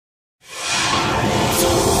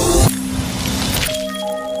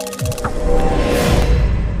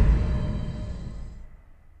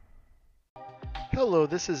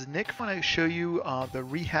this is Nick. I want to show you the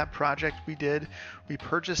rehab project we did. We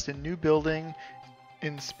purchased a new building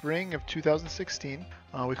in spring of 2016.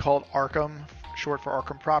 We call it Arkham, short for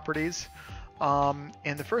Arkham Properties.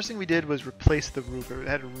 And the first thing we did was replace the roof. It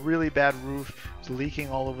had a really bad roof. It was leaking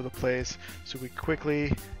all over the place. So we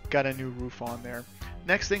quickly got a new roof on there.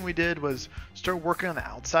 Next thing we did was start working on the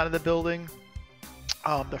outside of the building.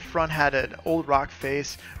 The front had an old rock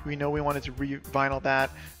face. We know we wanted to re-vinyl that,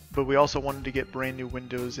 but we also wanted to get brand new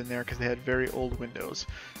windows in there because they had very old windows.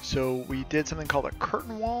 So we did something called a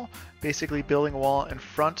curtain wall, basically building a wall in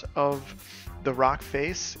front of the rock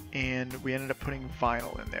face, and we ended up putting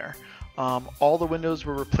vinyl in there. All the windows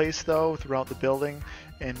were replaced though throughout the building,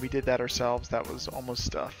 and we did that ourselves. That was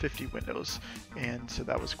almost 50 windows, and so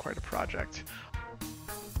that was quite a project.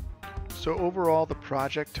 So overall, the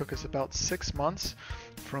project took us about 6 months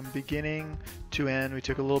from beginning to end. We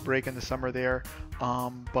took a little break in the summer there,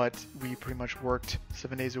 but we pretty much worked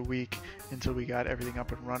 7 days a week until we got everything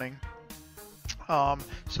up and running.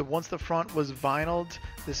 So once the front was vinyled,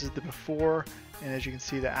 this is the before, and as you can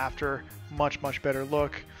see, the after, much better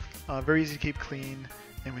look. Very easy to keep clean,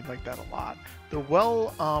 and we like that a lot. The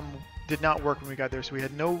well did not work when we got there, so we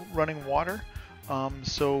had no running water.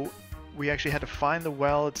 So we actually had to find the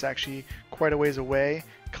well. It's actually quite a ways away,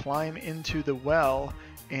 climb into the well,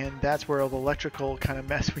 and that's where all the electrical kind of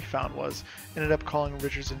mess we found was. Ended up calling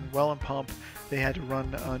Richardson Well and Pump. They had to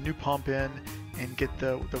run a new pump in and get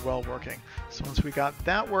the well working. So once we got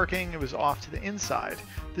that working, it was off to the inside.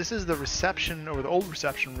 This is the reception, or the old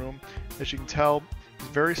reception room. As you can tell, it's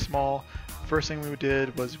very small. First thing we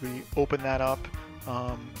did was we opened that up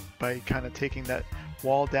by kind of taking that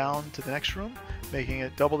wall down to the next room, making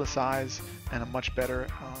it double the size and a much better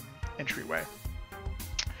entryway.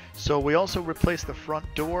 So we also replaced the front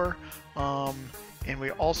door, and we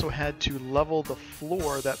also had to level the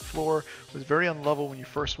floor. That floor was very unlevel when you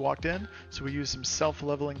first walked in, so we used some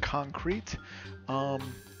self-leveling concrete.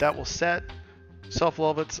 That will set,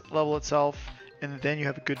 self-level itself, and then you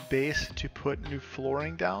have a good base to put new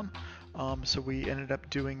flooring down. So we ended up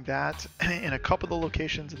doing that in a couple of the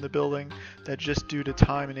locations in the building that, just due to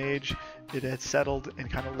time and age, it had settled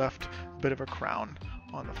and kind of left a bit of a crown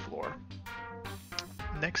on the floor.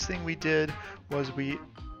 Next thing we did was we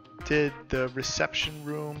did the reception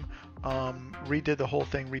room, redid the whole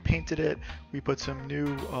thing, repainted it, we put some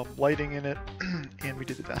new lighting in it, and we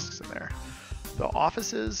did the desks in there. The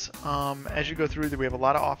offices, as you go through, we have a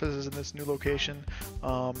lot of offices in this new location.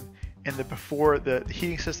 And before, the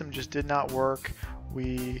heating system just did not work.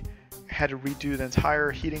 We had to redo the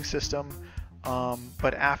entire heating system,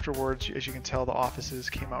 but afterwards, as you can tell, the offices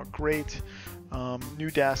came out great. New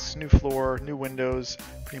desks, new floor, new windows,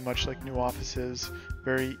 pretty much like new offices.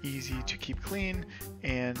 Very easy to keep clean,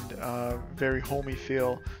 and very homey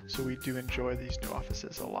feel, so we do enjoy these new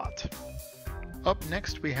offices a lot. Up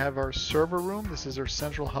next, we have our server room. This is our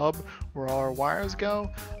central hub where all our wires go.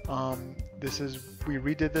 We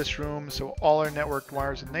redid this room, so all our networked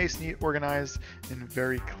wires are nice, neat, organized, and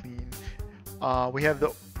very clean. We have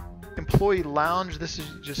the employee lounge. This is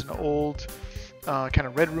just an old kind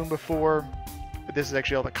of red room before. This is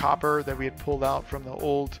actually all the copper that we had pulled out from the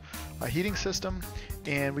old heating system.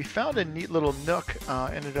 And we found a neat little nook,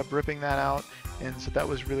 ended up ripping that out, and so that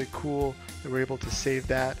was really cool that we were able to save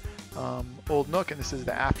that old nook. And this is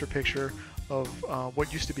the after picture of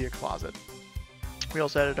what used to be a closet. We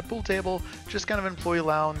also added a pool table, just kind of an employee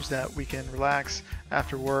lounge that we can relax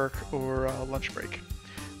after work or lunch break.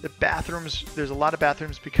 The bathrooms, there's a lot of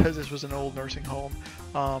bathrooms because this was an old nursing home,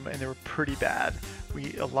 and they were pretty bad.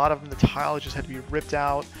 A lot of them, the tile just had to be ripped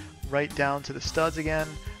out right down to the studs again.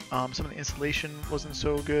 Some of the insulation wasn't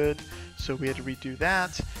so good, so we had to redo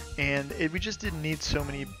that. And we just didn't need so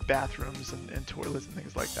many bathrooms and toilets and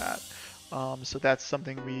things like that. So that's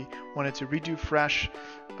something we wanted to redo fresh.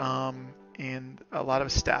 And a lot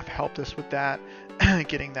of staff helped us with that,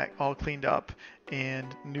 getting that all cleaned up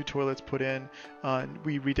and new toilets put in.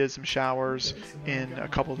 We redid some showers in a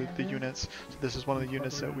couple of the units. So this is one of the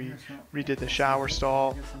units that we redid the shower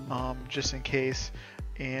stall just in case,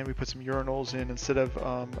 and we put some urinals in instead of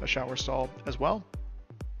a shower stall as well.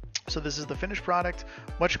 So this is the finished product,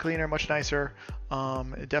 much cleaner, much nicer,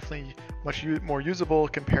 definitely much more usable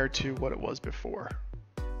compared to what it was before.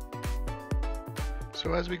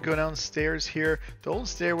 So as we go downstairs here, the old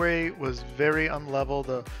stairway was very unlevel.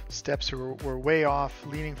 The steps were way off,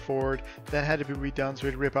 leaning forward. That had to be redone, so we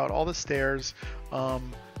had to rip out all the stairs.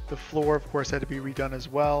 The floor, of course, had to be redone as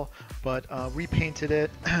well, but repainted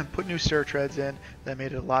it, put new stair treads in. That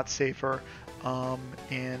made it a lot safer.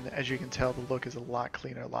 And as you can tell, the look is a lot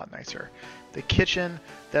cleaner, a lot nicer. The kitchen,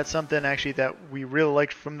 that's something actually that we really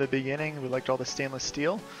liked from the beginning. We liked all the stainless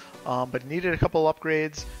steel, but it needed a couple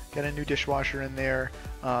upgrades. Got a new dishwasher in there,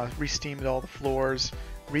 re-steamed all the floors,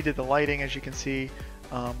 redid the lighting, as you can see,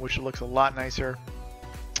 which looks a lot nicer.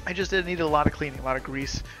 I just did need a lot of cleaning, a lot of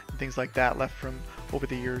grease and things like that left from over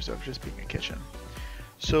the years of just being a kitchen.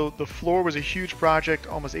 So the floor was a huge project,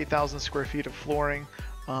 almost 8,000 square feet of flooring.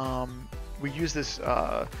 We used this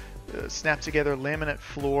snap together laminate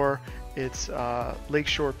floor. It's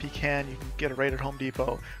Lakeshore Pecan. You can get it right at Home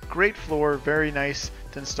Depot. Great floor, very nice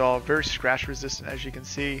to install, very scratch resistant, as you can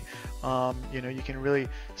see. You can really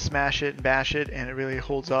smash it and bash it, and it really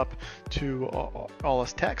holds up to all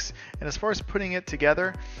us techs. And as far as putting it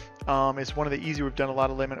together, it's one of the easier. We've done a lot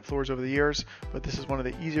of laminate floors over the years, but this is one of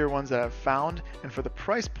the easier ones that I've found. And for the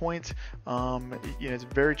price point, it's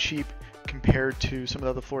very cheap compared to some of the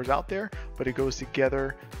other floors out there, but it goes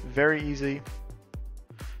together very easy.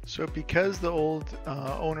 So because the old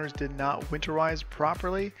owners did not winterize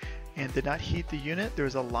properly and did not heat the unit, there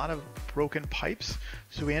was a lot of broken pipes.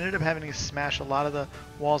 So we ended up having to smash a lot of the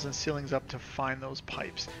walls and ceilings up to find those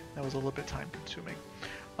pipes. That was a little bit time consuming.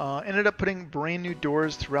 Ended up putting brand new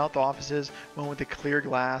doors throughout the offices, went with the clear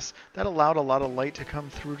glass. That allowed a lot of light to come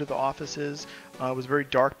through to the offices. It was very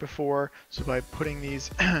dark before, so by putting these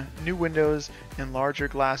new windows and larger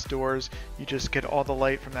glass doors, you just get all the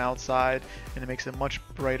light from the outside, and it makes it a much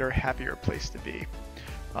brighter, happier place to be.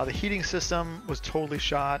 The heating system was totally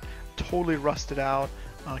shot, totally rusted out.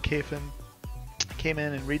 Kafin came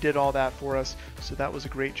in and redid all that for us, so that was a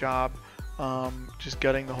great job, just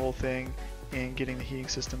gutting the whole thing and getting the heating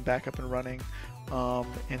system back up and running.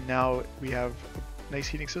 And now we have a nice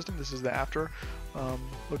heating system. This is the after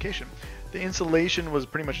location. The insulation was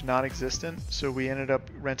pretty much non-existent, so we ended up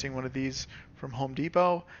renting one of these from Home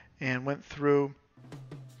Depot and went through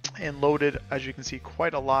and loaded, as you can see,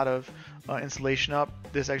 quite a lot of insulation up.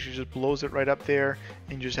 This actually just blows it right up there,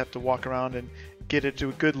 and you just have to walk around and get it to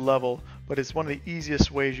a good level, but it's one of the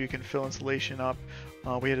easiest ways you can fill insulation up.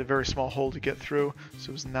 We had a very small hole to get through, so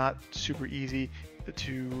it was not super easy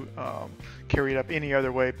to carry it up any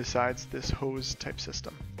other way besides this hose type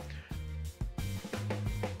system.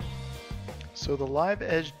 So the live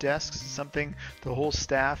edge desks is something the whole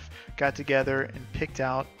staff got together and picked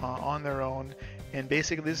out on their own, and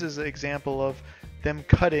basically this is an example of them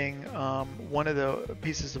cutting one of the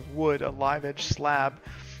pieces of wood, a live edge slab,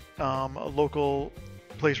 a local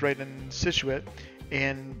place right in Scituate,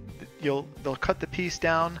 and they'll cut the piece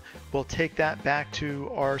down. We'll take that back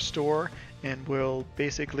to our store, and we'll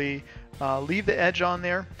basically leave the edge on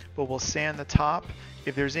there, but we'll sand the top.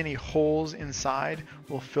 If there's any holes inside,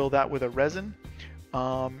 we'll fill that with a resin.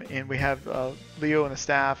 And we have Leo and the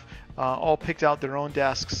staff all picked out their own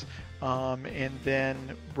desks, and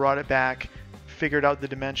then brought it back, figured out the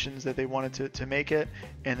dimensions that they wanted to make it,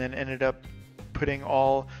 and then ended up putting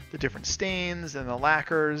all the different stains and the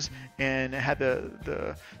lacquers, and had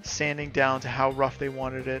the sanding down to how rough they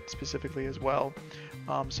wanted it specifically as well.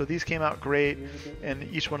 So these came out great, and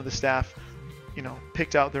each one of the staff,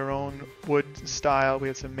 picked out their own wood style. We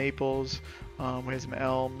had some maples, we had some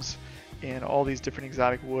elms, and all these different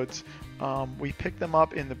exotic woods. We picked them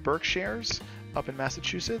up in the Berkshires up in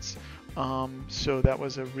Massachusetts. So that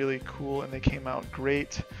was a really cool, and they came out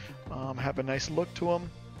great, have a nice look to them.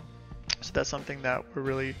 So that's something that we're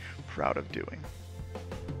really proud of doing.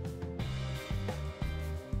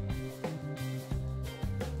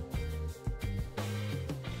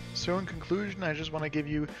 So in conclusion, I just want to give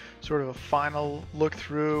you sort of a final look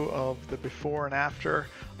through of the before and after.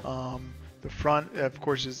 The front, of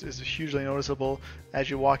course, is hugely noticeable. As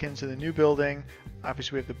you walk into the new building,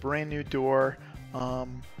 obviously we have the brand new door,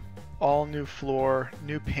 all new floor,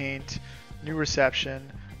 new paint, new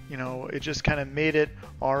reception. It just kind of made it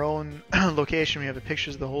our own location. We have the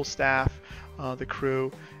pictures of the whole staff, the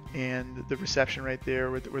crew, and the reception right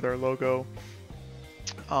there with our logo.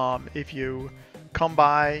 If you come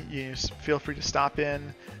by, feel free to stop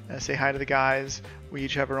in and say hi to the guys. We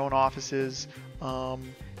each have our own offices,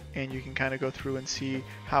 and you can kind of go through and see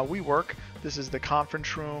how we work. This is the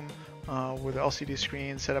conference room with the LCD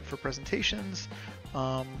screen set up for presentations.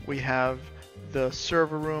 We have the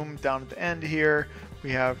server room down at the end here. We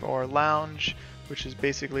have our lounge, which is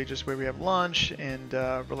basically just where we have lunch and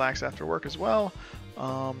relax after work as well.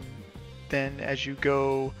 Then as you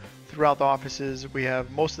go throughout the offices, we have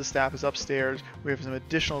most of the staff is upstairs. We have some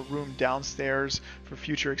additional room downstairs for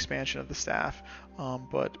future expansion of the staff.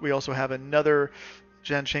 But we also have another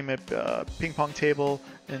entertainment ping pong table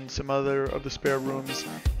in some other of the spare rooms,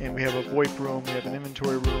 and we have a VoIP room, we have an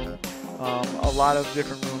inventory room, a lot of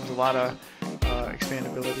different rooms, a lot of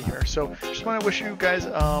expandability here. So just want to wish you guys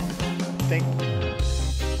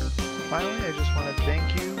finally, I just want to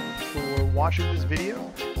thank you for watching this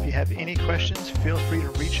video. If you have any questions, feel free to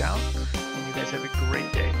reach out, and you guys have a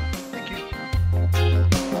great day. Thank you.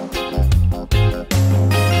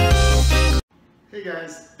 Hey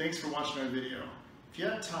guys, thanks for watching our video. If you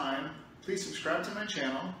have time, please subscribe to my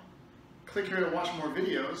channel, click here to watch more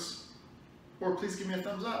videos, or please give me a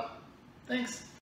thumbs up. Thanks.